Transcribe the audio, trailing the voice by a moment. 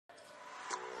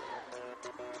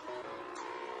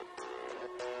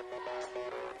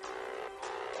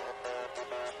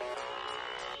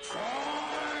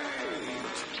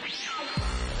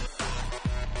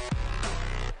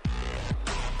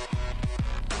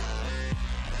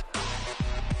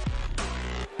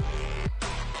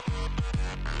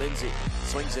Lindsay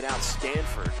swings it out.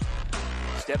 Stanford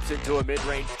steps into a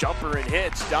mid-range jumper and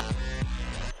hits.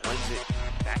 Lindsay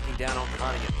backing down on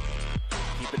Cunningham,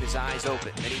 keeping his eyes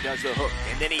open. Then he does the hook,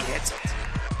 and then he hits it.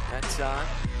 That's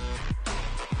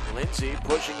Lindsay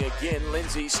pushing again.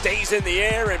 Lindsay stays in the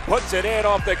air and puts it in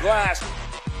off the glass.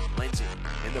 Lindsay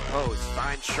in the post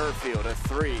finds Sherfield. A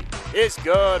three is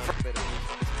good.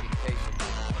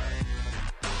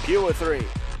 Pugh a three,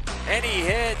 and he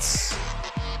hits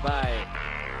by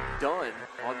Dunn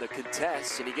on the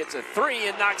contest, and he gets a three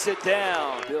and knocks it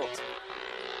down. Built.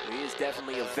 He is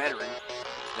definitely a veteran.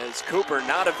 As Cooper,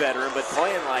 not a veteran, but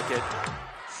playing like it.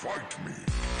 Fight me.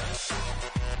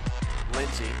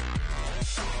 Lindsay,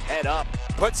 head up,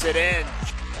 puts it in.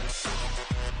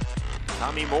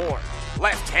 Tommy Moore,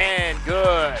 left hand,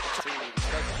 good.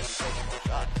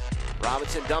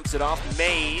 Robinson dumps it off.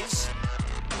 Mays,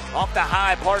 off the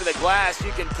high part of the glass,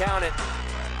 you can count it.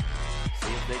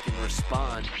 See if they can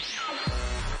respond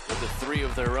with a three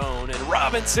of their own, and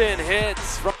Robinson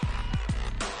hits from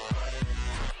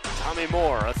Tommy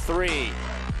Moore, a three,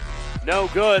 no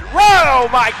good. Whoa,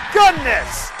 my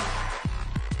goodness!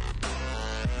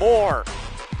 Moore,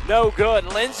 no good.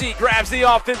 Lindsay grabs the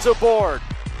offensive board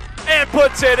and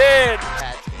puts it in.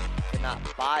 Cannot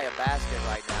buy a basket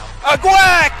right now.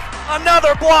 Agwek,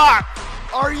 another block.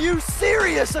 Are you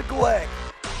serious, Agwek?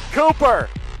 Cooper,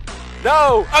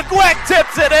 no. Agwek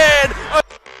tips it in.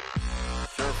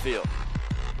 Sherfield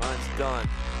runs Dunn.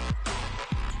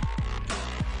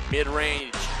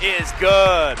 Mid-range is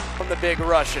good from the big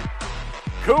Russian.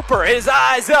 Cooper, his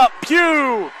eyes up.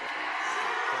 Pugh.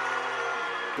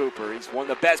 Cooper, he's one of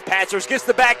the best passers, gets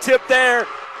the back tip there.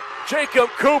 Jacob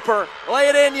Cooper, lay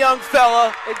it in, young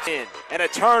fella. In, and a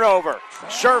turnover.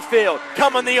 Sherfield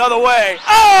coming the other way.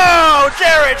 Oh,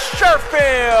 Jared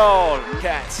Sherfield!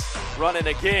 Cats running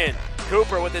again.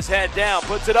 Cooper with his head down,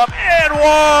 puts it up and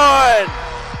one!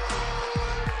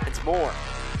 It's Moore.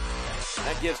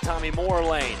 That gives Tommy Moore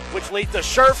lane, which leads to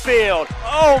Sherfield.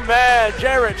 Oh man,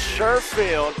 Jared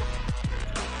Sherfield.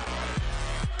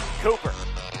 Cooper.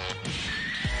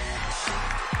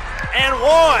 And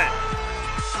one.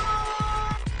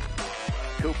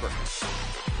 Cooper.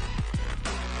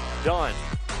 Done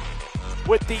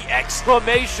with the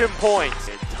exclamation point.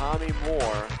 And Tommy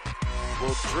Moore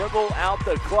will dribble out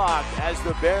the clock as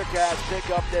the Bearcats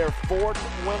pick up their fourth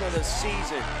win of the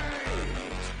season.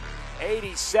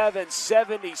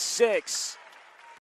 87-76.